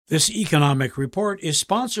This economic report is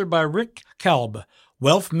sponsored by Rick Kalb,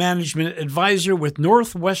 Wealth Management Advisor with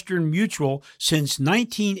Northwestern Mutual since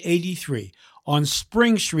 1983 on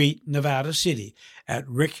Spring Street, Nevada City at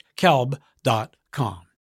rickkalb.com.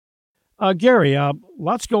 Gary,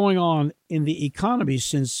 lots going on in the economy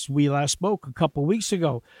since we last spoke a couple weeks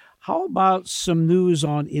ago. How about some news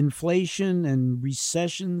on inflation and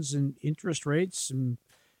recessions and interest rates? And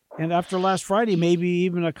after last Friday, maybe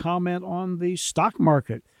even a comment on the stock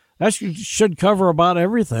market. That should cover about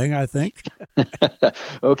everything, I think.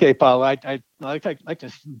 Okay, Paul, I like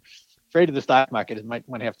to afraid of the stock market and might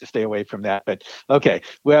want to have to stay away from that. But okay,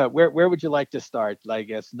 well, where would you like to start? I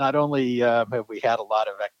guess not only have we had a lot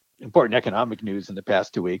of important economic news in the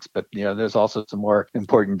past 2 weeks, but there's also some more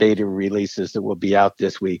important data releases that will be out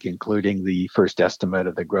this week, including the first estimate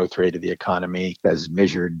of the growth rate of the economy as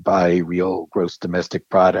measured by real gross domestic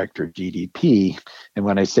product, or GDP. And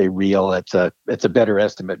when I say real, it's a better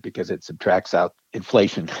estimate because it subtracts out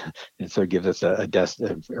inflation, and so it gives us a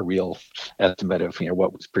real estimate of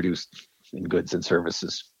what was produced in goods and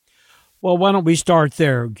services. Well, why don't we start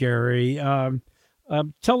there, Gary?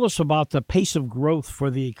 Tell us about the pace of growth for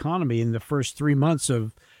the economy in the first 3 months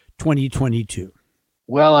of 2022.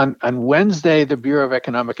 Well, on Wednesday, the Bureau of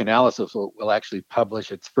Economic Analysis will actually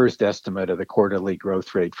publish its first estimate of the quarterly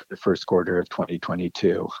growth rate for the first quarter of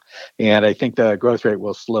 2022. And I think the growth rate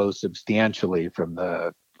will slow substantially from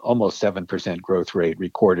the almost 7% growth rate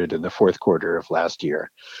recorded in the fourth quarter of last year.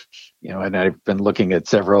 And I've been looking at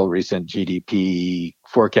several recent GDP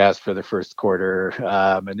forecasts for the first quarter,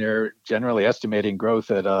 and they're generally estimating growth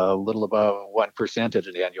at a little above 1% at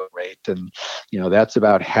an annual rate. And, that's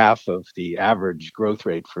about half of the average growth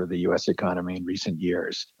rate for the U.S. economy in recent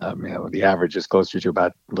years. The average is closer to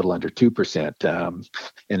about a little under 2%.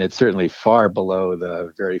 And it's certainly far below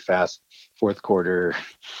the very fast fourth quarter,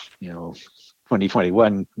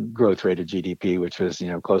 2021 growth rate of GDP, which was,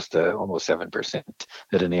 close to almost 7%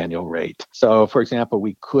 at an annual rate. So, for example,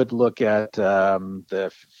 we could look at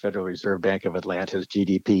the Federal Reserve Bank of Atlanta's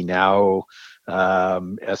GDP Now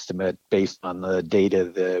estimate based on the data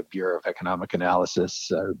the Bureau of Economic Analysis,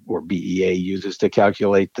 or BEA, uses to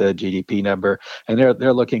calculate the GDP number, and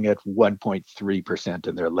they're looking at 1.3%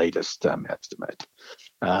 in their latest estimate.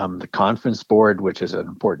 The Conference Board, which is an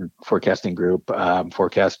important forecasting group,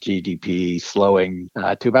 forecasts GDP slowing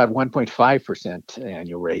to about 1.5%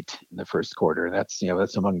 annual rate in the first quarter, and that's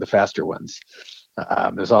among the faster ones.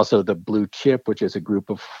 There's also the Blue Chip, which is a group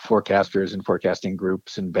of forecasters and forecasting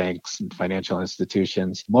groups and banks and financial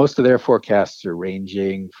institutions. Most of their forecasts are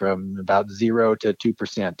ranging from about 0 to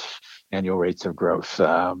 2% annual rates of growth.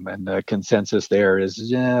 And the consensus there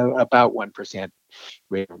is about 1%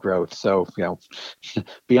 rate of growth. So,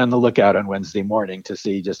 be on the lookout on Wednesday morning to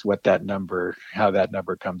see just how that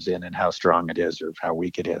number comes in and how strong it is or how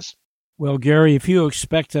weak it is. Well, Gary, if you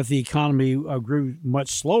expect that the economy grew much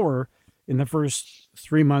slower in the first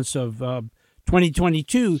 3 months of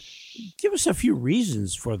 2022, give us a few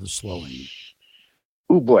reasons for the slowing.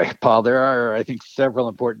 Oh boy, Paul, there are, I think, several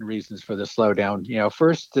important reasons for the slowdown.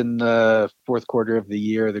 First, in the fourth quarter of the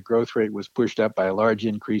year, the growth rate was pushed up by a large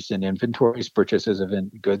increase in inventories, purchases of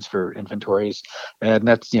goods for inventories. And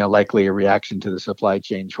that's, likely a reaction to the supply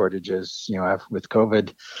chain shortages, with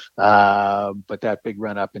COVID. But that big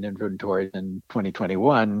run up in inventory in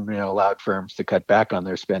 2021, allowed firms to cut back on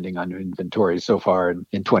their spending on inventory so far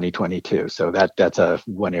in 2022. So that's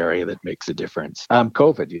one area that makes a difference.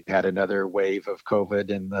 COVID, you had another wave of COVID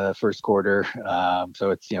in the first quarter. So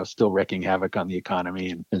it's, still wreaking havoc on the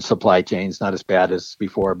economy and supply chains, not as bad as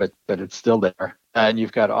before, but it's still there. And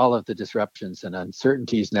you've got all of the disruptions and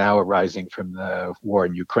uncertainties now arising from the war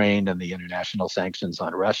in Ukraine and the international sanctions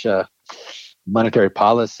on Russia. Monetary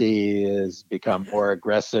policy has become more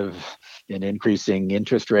aggressive in increasing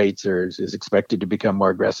interest rates, or is expected to become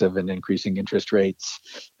more aggressive in increasing interest rates.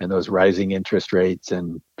 And those rising interest rates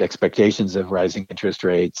and expectations of rising interest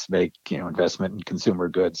rates make investment in consumer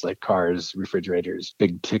goods like cars, refrigerators,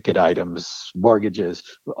 big ticket items, mortgages,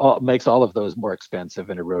 makes all of those more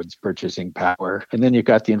expensive and erodes purchasing power. And then you've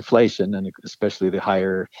got the inflation, and especially the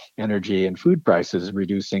higher energy and food prices,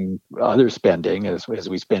 reducing other spending as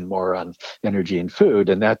we spend more on energy and food,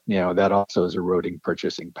 and that also is eroding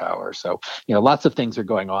purchasing power. So lots of things are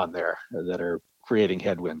going on there that are creating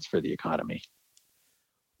headwinds for the economy.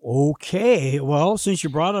 Okay, well, since you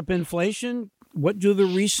brought up inflation, what do the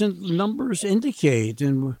recent numbers indicate,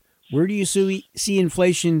 and where do you see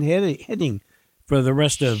inflation heading for the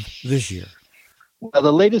rest of this year? Well,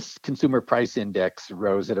 the latest consumer price index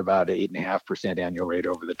rose at about 8.5% annual rate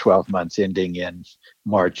over the 12 months ending in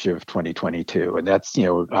March of 2022. And that's,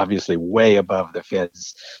 obviously way above the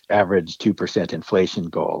Fed's average 2% inflation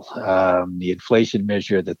goal. The inflation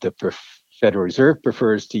measure that the Federal Reserve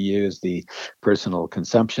prefers to use, the personal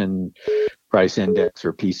consumption price index,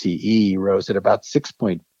 or PCE, rose at about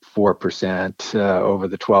 6.4% over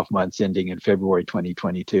the 12 months ending in February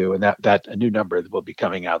 2022, and that a new number will be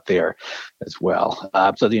coming out there as well.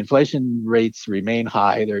 So the inflation rates remain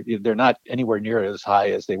high. They're not anywhere near as high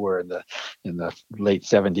as they were in the late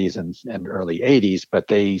 70s and early 80s, but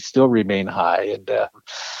they still remain high. And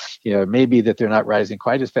it may be that they're not rising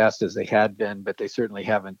quite as fast as they had been, but they certainly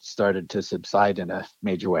haven't started to subside in a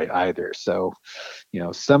major way either. So,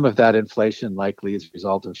 some of that inflation likely is a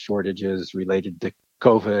result of shortages related to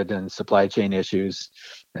COVID and supply chain issues.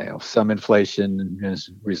 Some inflation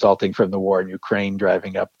is resulting from the war in Ukraine,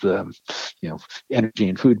 driving up the, energy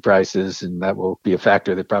and food prices, and that will be a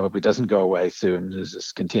factor that probably doesn't go away soon as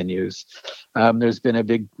this continues. There's been a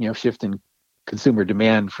big, shift in consumer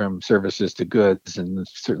demand from services to goods, and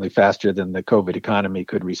certainly faster than the COVID economy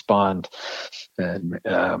could respond. And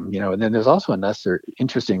and then there's also another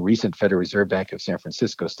interesting recent Federal Reserve Bank of San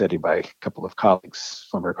Francisco study by a couple of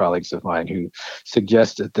former colleagues of mine, who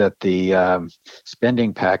suggested that the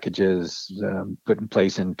spending packages put in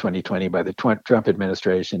place in 2020 by the Trump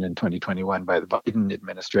administration and 2021 by the Biden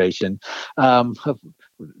administration,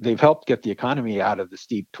 they've helped get the economy out of the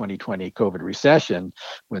steep 2020 COVID recession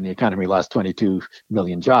when the economy lost 22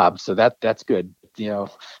 million jobs. So that's good.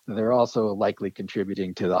 They're also likely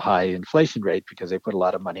contributing to the high inflation rate because they put a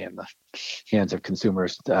lot of money in the hands of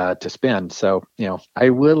consumers to spend. So, I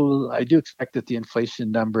do expect that the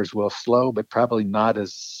inflation numbers will slow, but probably not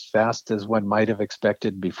as fast as one might have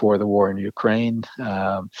expected before the war in Ukraine.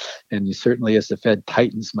 And certainly as the Fed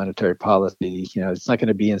tightens monetary policy, it's not going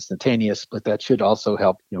to be instantaneous, but that should also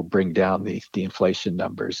help, bring down the inflation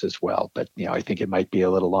numbers as well. But, I think it might be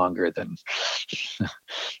a little longer than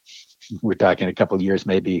we're talking a couple of years,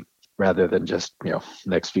 maybe, rather than just,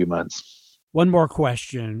 next few months. One more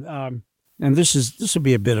question, and this will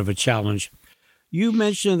be a bit of a challenge. You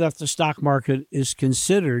mentioned that the stock market is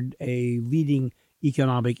considered a leading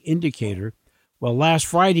economic indicator. Well, last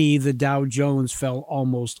Friday, the Dow Jones fell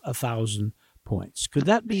almost 1,000 points. Could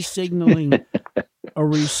that be signaling a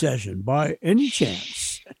recession by any chance?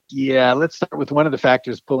 Yeah, let's start with one of the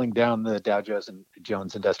factors pulling down the Dow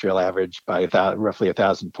Jones Industrial Average by roughly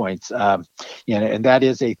 1,000 points. And that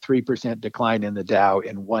is a 3% decline in the Dow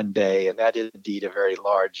in one day. And that is indeed a very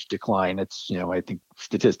large decline. It's, I think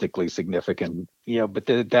statistically significant. But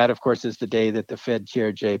that, of course, is the day that the Fed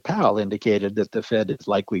Chair Jay Powell indicated that the Fed is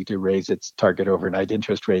likely to raise its target overnight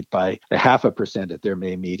interest rate by 0.5% at their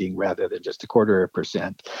May meeting rather than just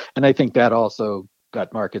 0.25%. And I think that also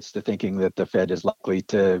got markets to thinking that the Fed is likely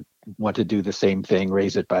to want to do the same thing,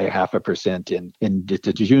 raise it by 0.5% in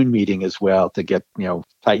the June meeting as well, to get,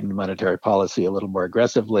 tighten monetary policy a little more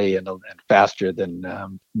aggressively and faster than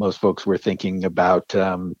most folks were thinking about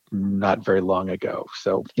not very long ago.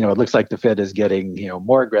 So, it looks like the Fed is getting,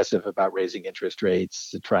 more aggressive about raising interest rates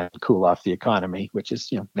to try and cool off the economy, which is,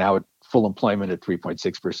 now at full employment at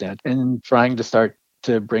 3.6%, and trying to start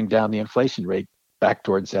to bring down the inflation rate back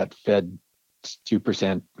towards that Fed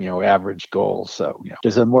 2%, average goal. So,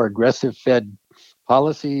 does a more aggressive Fed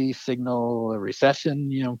policy signal a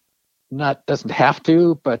recession? Doesn't have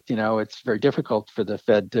to, but, it's very difficult for the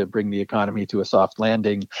Fed to bring the economy to a soft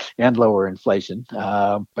landing and lower inflation.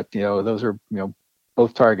 But, those are,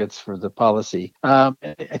 both targets for the policy. I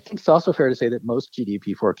think it's also fair to say that most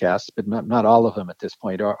GDP forecasts, but not all of them at this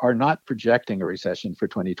point, are not projecting a recession for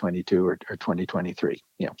 2022 or 2023.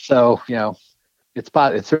 So, it's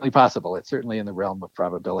certainly possible. It's certainly in the realm of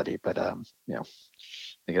probability, but I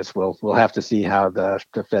guess we'll have to see how the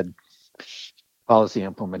Fed policy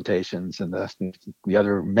implementations and the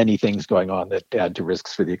other many things going on that add to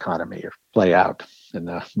risks for the economy or play out in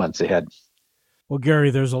the months ahead. Well,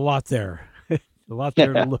 Gary, there's a lot there, a lot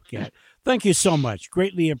there to look at. Thank you so much.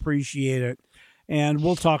 Greatly appreciate it. And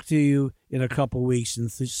we'll talk to you in a couple of weeks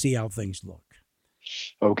and see how things look.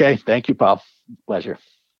 Okay. Thank you, Paul. Pleasure.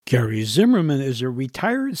 Gary Zimmerman is a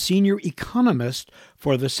retired senior economist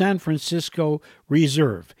for the San Francisco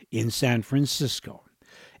Reserve in San Francisco,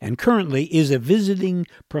 and currently is a visiting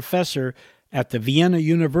professor at the Vienna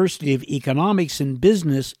University of Economics and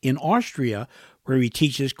Business in Austria, where he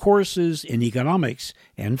teaches courses in economics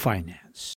and finance.